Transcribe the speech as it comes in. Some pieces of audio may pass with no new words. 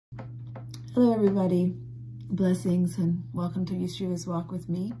Hello everybody, blessings and welcome to Yeshua's Walk with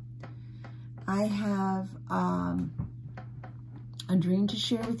me. I have a dream to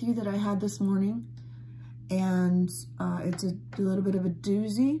share with you that I had this morning, and it's a little bit of a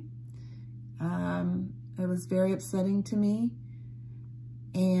doozy. It was very upsetting to me,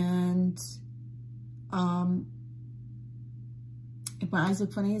 and if my eyes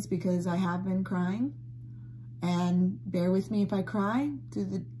look funny, it's because I have been crying, and bear with me if I cry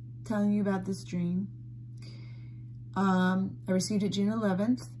through telling you about this dream. I received it June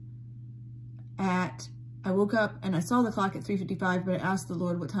 11th I woke up and I saw the clock at 3:55, but I asked the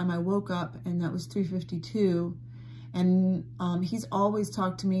Lord what time I woke up, and that was 3:52. And he's always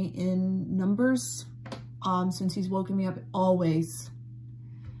talked to me in numbers since he's woken me up, always.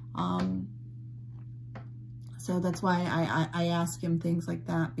 So that's why I ask him things like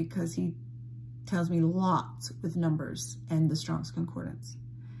that, because he tells me lots with numbers and the Strong's Concordance.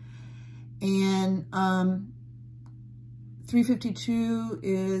 And 3:52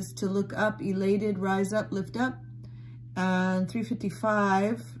 is to look up, elated, rise up, lift up. And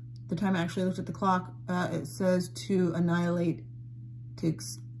 3:55, the time I actually looked at the clock, it says to annihilate,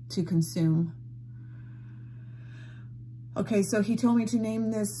 to consume. Okay, so he told me to name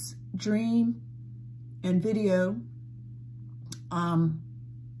this dream and video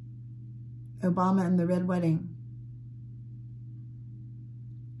Obama and the Red Wedding.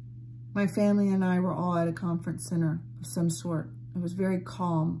 My family and I were all at a conference center of some sort. It was very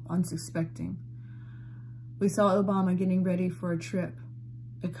calm, unsuspecting. We saw Obama getting ready for a trip,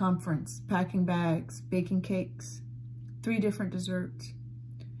 a conference, packing bags, baking cakes, 3 different desserts.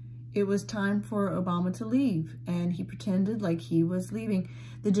 It was time for Obama to leave, and he pretended like he was leaving.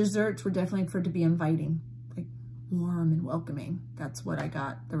 The desserts were definitely for to be inviting, like warm and welcoming. That's what I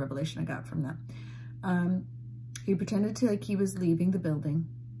got, the revelation I got from that. He pretended to like he was leaving the building.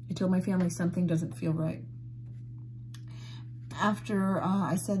 I told my family something doesn't feel right. After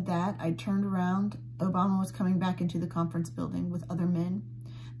I said that, I turned around. Obama was coming back into the conference building with other men.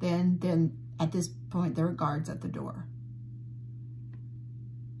 Then at this point, there were guards at the door.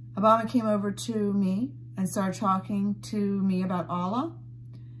 Obama came over to me and started talking to me about Allah.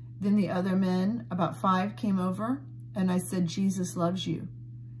 Then the other men, about 5, came over, and I said, Jesus loves you.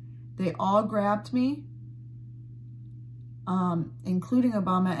 They all grabbed me, including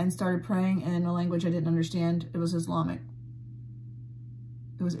Obama, and started praying in a language I didn't understand. It was Islamic.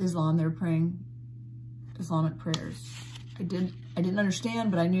 It was Islam. They were praying Islamic prayers. I didn't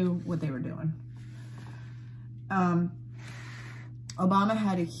understand, but I knew what they were doing. Obama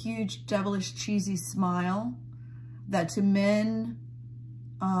had a huge, devilish, cheesy smile that to men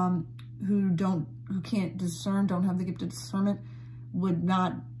who can't discern, don't have the gift of discernment, would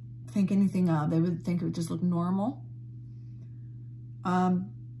not think anything of. They would think it would just look normal.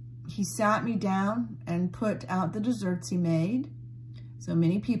 He sat me down and put out the desserts he made. So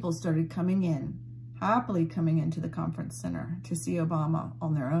many people started coming in, happily coming into the conference center to see Obama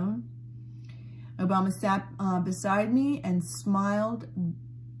on their own. Obama sat beside me and smiled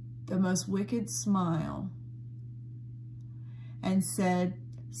the most wicked smile and said,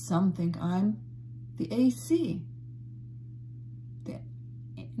 some think I'm the AC, the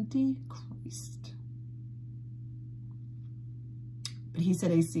Antichrist. But he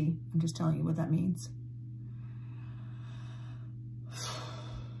said AC. I'm just telling you what that means.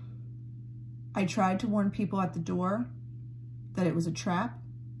 I tried to warn people at the door that it was a trap,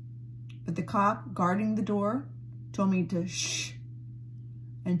 but the cop guarding the door told me to shh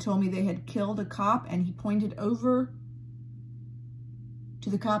and told me they had killed a cop, and he pointed over to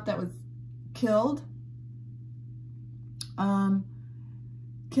the cop that was killed.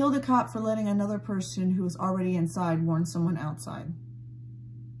 Killed a cop for letting another person who was already inside warn someone outside.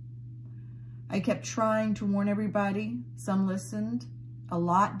 I kept trying to warn everybody. Some listened, a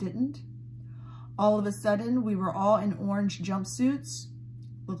lot didn't. All of a sudden, we were all in orange jumpsuits,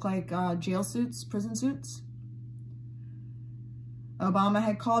 looked like jail suits, prison suits. Obama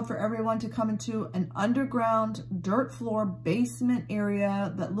had called for everyone to come into an underground dirt floor basement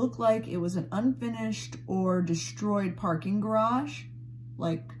area that looked like it was an unfinished or destroyed parking garage,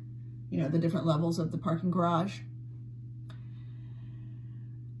 like, you know, the different levels of the parking garage.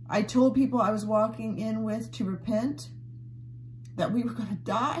 I told people I was walking in with to repent, that we were going to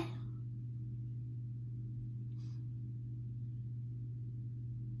die.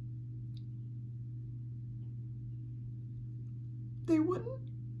 They wouldn't.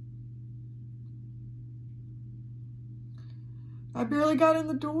 I barely got in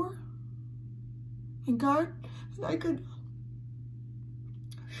the door, and I could,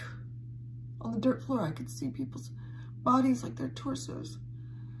 on the dirt floor, I could see people's bodies, like their torsos.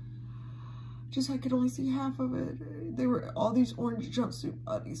 Just I could only see half of it. There were all these orange jumpsuit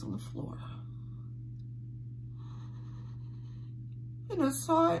bodies on the floor. And I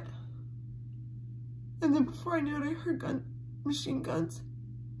saw it. And then before I knew it, I heard machine guns.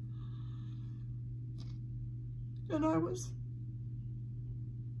 And I was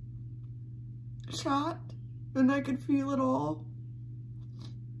shot. And I could feel it all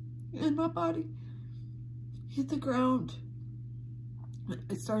in my body. Hit the ground.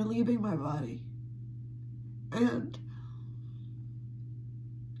 It started leaving my body. And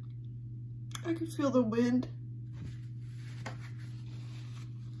I could feel the wind.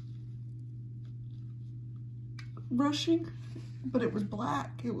 Rushing, but it was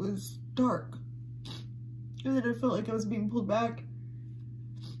black. It was dark. And then I felt like I was being pulled back.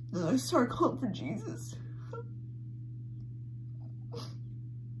 And I started calling for Jesus.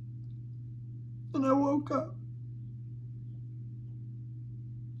 And I woke up.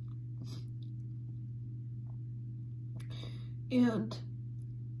 And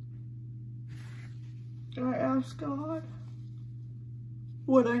I asked God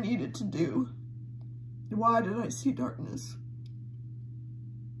what I needed to do. Why did I see darkness?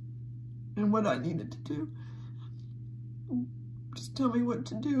 And what I needed to do. Just tell me what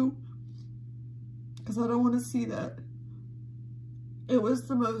to do. Because I don't want to see that. It was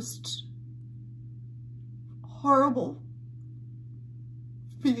the most horrible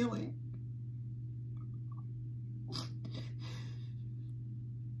feeling.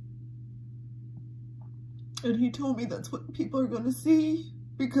 And he told me that's what people are going to see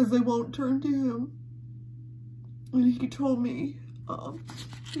because they won't turn to him. And he told me,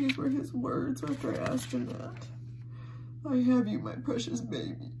 these were his words after I asked him that. I have you, my precious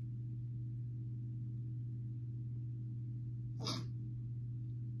baby.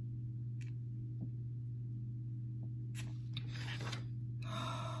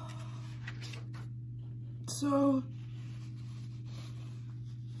 So,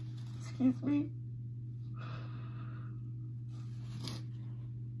 excuse me.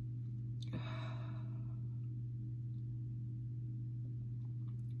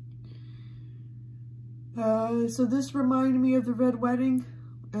 So this reminded me of the Red Wedding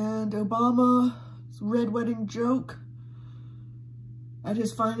and Obama's Red Wedding joke at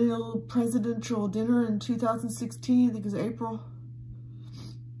his final presidential dinner in 2016, I think it was April.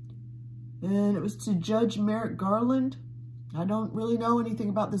 And it was to Judge Merrick Garland. I don't really know anything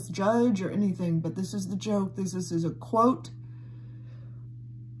about this judge or anything, but this is the joke. This is a quote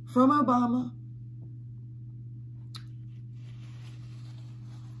from Obama.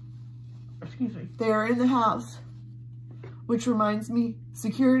 Excuse me. They are in the house, which reminds me,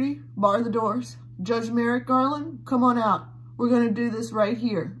 security, bar the doors. Judge Merrick Garland, come on out. We're going to do this right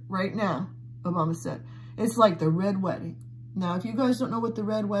here, right now, Obama said. It's like the Red Wedding. Now, if you guys don't know what the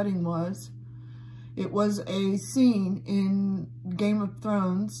Red Wedding was, it was a scene in Game of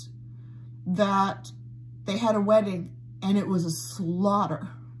Thrones that they had a wedding and it was a slaughter.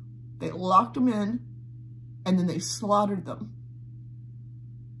 They locked them in and then they slaughtered them.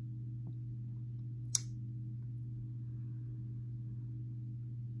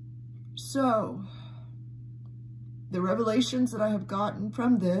 So, the revelations that I have gotten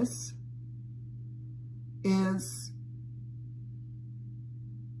from this is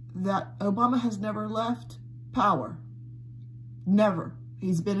that Obama has never left power. Never.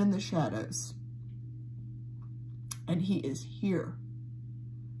 He's been in the shadows. And he is here.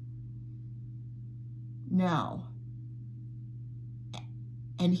 Now.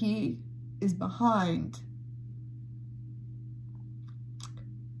 And he is behind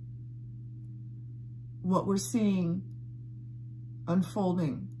what we're seeing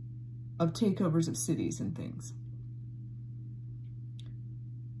unfolding of takeovers of cities and things.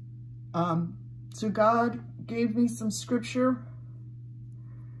 So God gave me some scripture.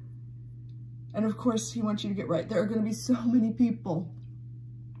 And of course, he wants you to get right. There are going to be so many people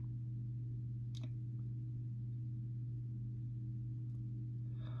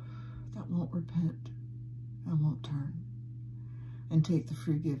that won't repent and won't turn and take the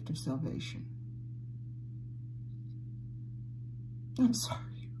free gift of salvation. I'm sorry.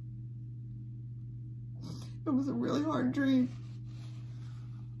 It was a really hard dream.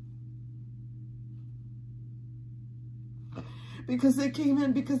 Because they came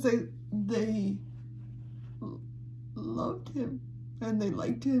in because they loved him and they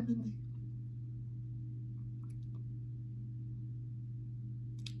liked him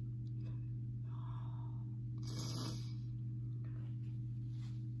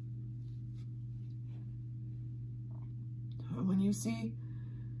and when you see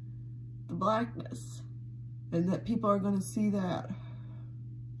the blackness and that people are going to see that,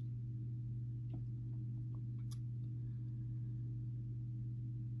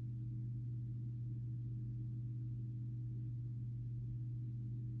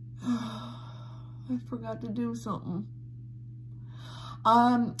 I forgot to do something.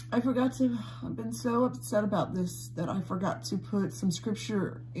 I've been so upset about this that I forgot to put some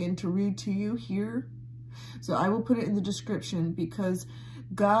scripture in to read to you here. So I will put it in the description, because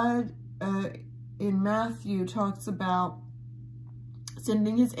God in Matthew talks about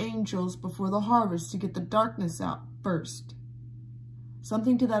sending his angels before the harvest to get the darkness out first.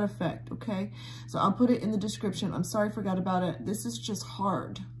 Something to that effect, okay? So I'll put it in the description. I'm sorry I forgot about it. This is just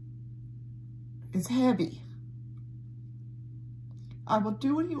hard. It's heavy. I will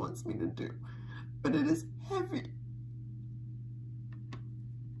do what he wants me to do, but it is heavy.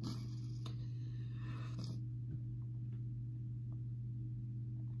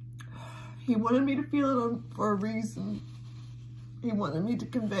 He wanted me to feel it for a reason. He wanted me to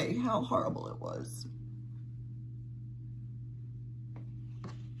convey how horrible it was.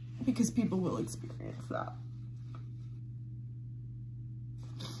 Because people will experience that.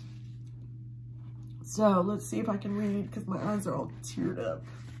 So let's see if I can read, because my eyes are all teared up.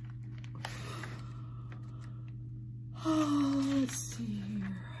 Let's see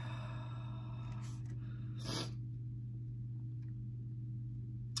here.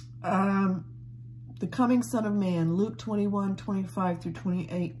 The coming Son of Man, Luke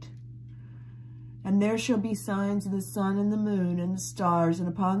 21:25-28. And there shall be signs in the sun and the moon and the stars, and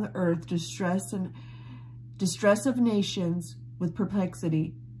upon the earth distress of nations with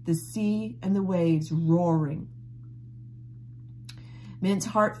perplexity, the sea and the waves roaring. Men's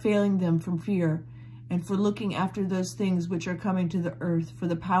heart failing them from fear, and for looking after those things which are coming to the earth, for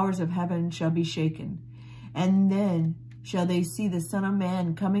the powers of heaven shall be shaken. And then shall they see the Son of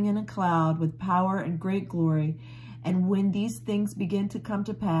Man coming in a cloud with power and great glory. And when these things begin to come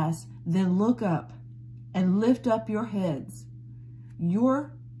to pass, then look up and lift up your heads.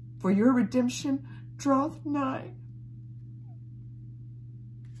 For your redemption draweth nigh.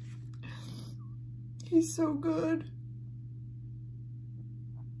 He's so good.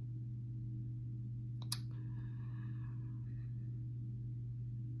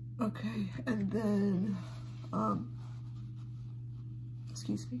 Okay, and then,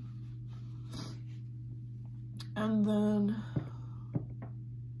 excuse me. And then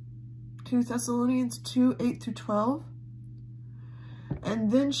 2 Thessalonians 2:8-12.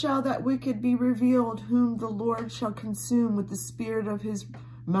 And then shall that wicked be revealed, whom the Lord shall consume with the spirit of his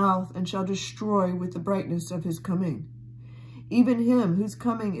mouth, and shall destroy with the brightness of his coming. Even him whose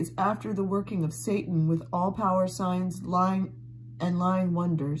coming is after the working of Satan, with all power, signs, lying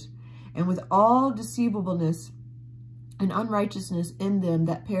wonders, and with all deceivableness and unrighteousness in them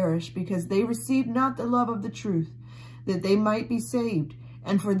that perish, because they receive not the love of the truth, that they might be saved.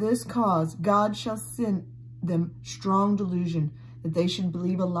 And for this cause God shall send them strong delusion, that they should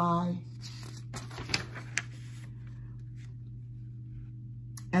believe a lie,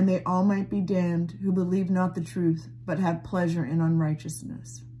 and they all might be damned who believe not the truth, but have pleasure in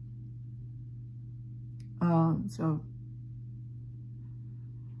unrighteousness. So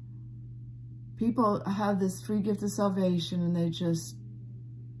people have this free gift of salvation, and they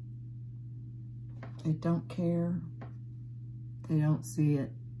don't care. They don't see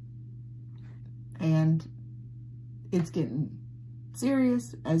it. And it's getting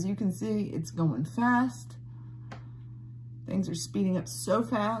serious. As you can see, it's going fast. Things are speeding up so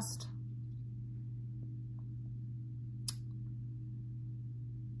fast.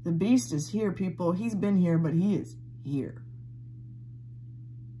 The beast is here, people. He's been here, but he is here.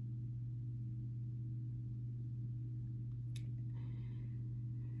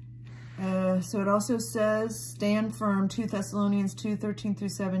 So it also says, stand firm, 2 Thessalonians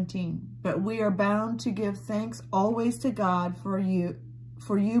 2:13-17. But we are bound to give thanks always to God for you,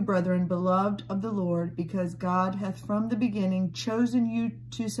 brethren, beloved of the Lord, because God hath from the beginning chosen you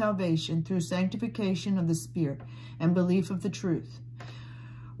to salvation through sanctification of the Spirit and belief of the truth,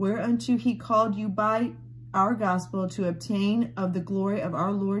 whereunto he called you by our gospel to obtain of the glory of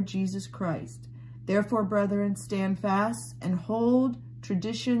our Lord Jesus Christ. Therefore, brethren, stand fast and hold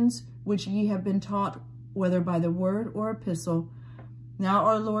traditions which ye have been taught, whether by the word or epistle. Now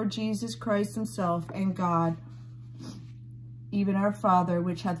our Lord Jesus Christ himself and God, even our Father,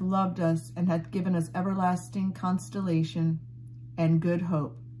 which hath loved us and hath given us everlasting consolation and good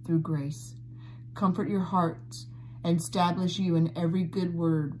hope through grace, comfort your hearts and establish you in every good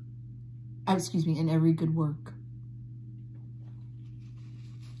word, in every good work.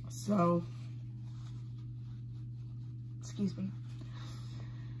 So,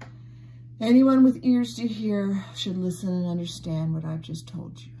 anyone with ears to hear should listen and understand what I've just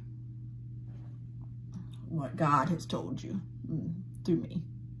told you. What God has told you through me.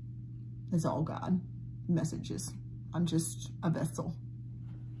 It's all God. Messages. I'm just a vessel.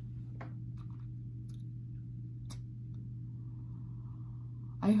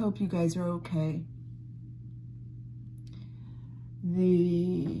 I hope you guys are okay.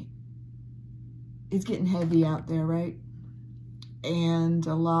 It's getting heavy out there, right? And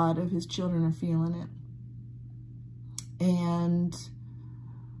a lot of his children are feeling it. And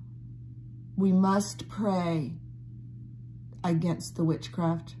we must pray against the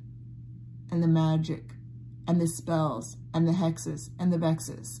witchcraft and the magic and the spells and the hexes and the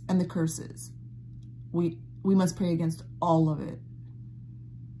vexes and the curses. We must pray against all of it.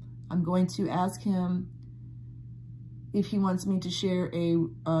 I'm going to ask him if he wants me to share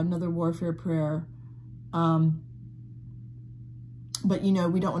another warfare prayer. But, you know,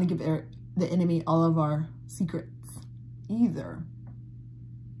 we don't want to give the enemy all of our secrets either.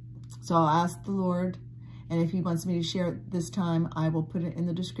 So I'll ask the Lord, and if he wants me to share it this time, I will put it in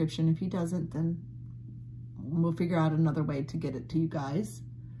the description. If he doesn't, then we'll figure out another way to get it to you guys.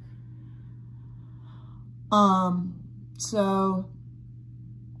 So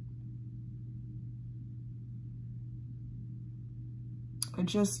I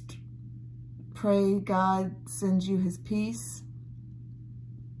just pray God sends you his peace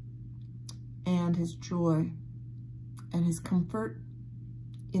and his joy and his comfort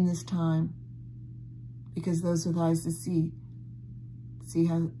in this time, because those with eyes to see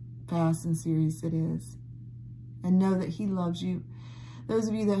how fast and serious it is, and know that he loves you. Those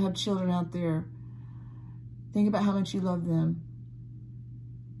of you that have children out there, think about how much you love them.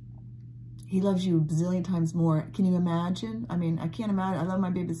 He loves you a bazillion times more. Can you imagine? I mean, I can't imagine. I love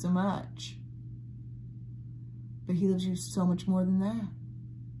my baby so much, but he loves you so much more than that.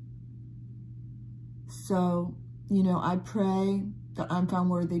 So, you know, I pray that I'm found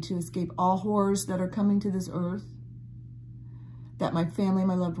worthy to escape all horrors that are coming to this earth, that my family,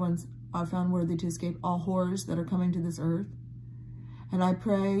 my loved ones are found worthy to escape all horrors that are coming to this earth. And I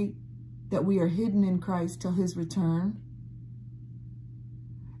pray that we are hidden in Christ till his return,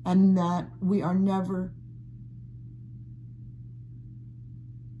 and that we are never,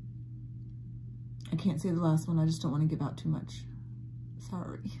 I can't say the last one, I just don't want to give out too much.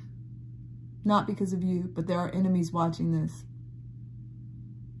 Sorry. Not because of you, but there are enemies watching this.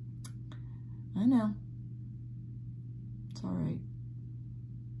 I know. It's all right.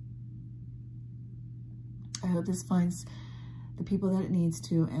 I hope this finds the people that it needs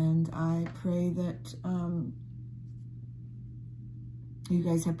to, and I pray that you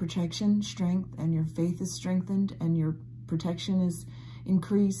guys have protection, strength, and your faith is strengthened, and your protection is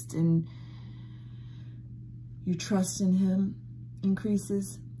increased, and your trust in him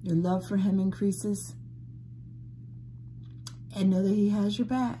increases, your love for him increases, and know that he has your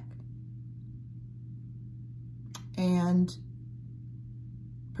back. And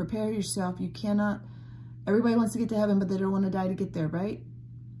prepare yourself. You cannot, everybody wants to get to heaven, but they don't want to die to get there, right?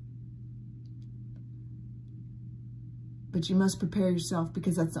 But you must prepare yourself,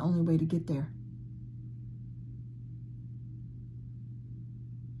 because that's the only way to get there.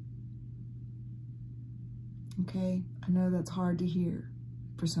 Okay? I know that's hard to hear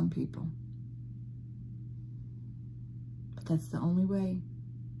for some people, but that's the only way.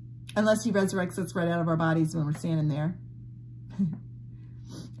 Unless he resurrects us right out of our bodies when we're standing there.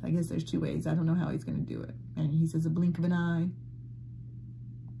 I guess there's two ways. I don't know how he's going to do it. And he says a blink of an eye.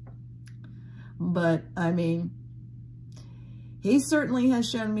 But, I mean, he certainly has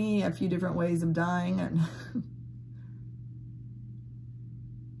shown me a few different ways of dying. And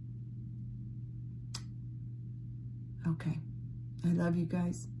okay. I love you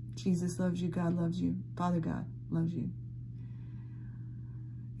guys. Jesus loves you. God loves you. Father God loves you.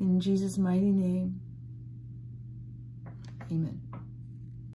 In Jesus' mighty name, amen.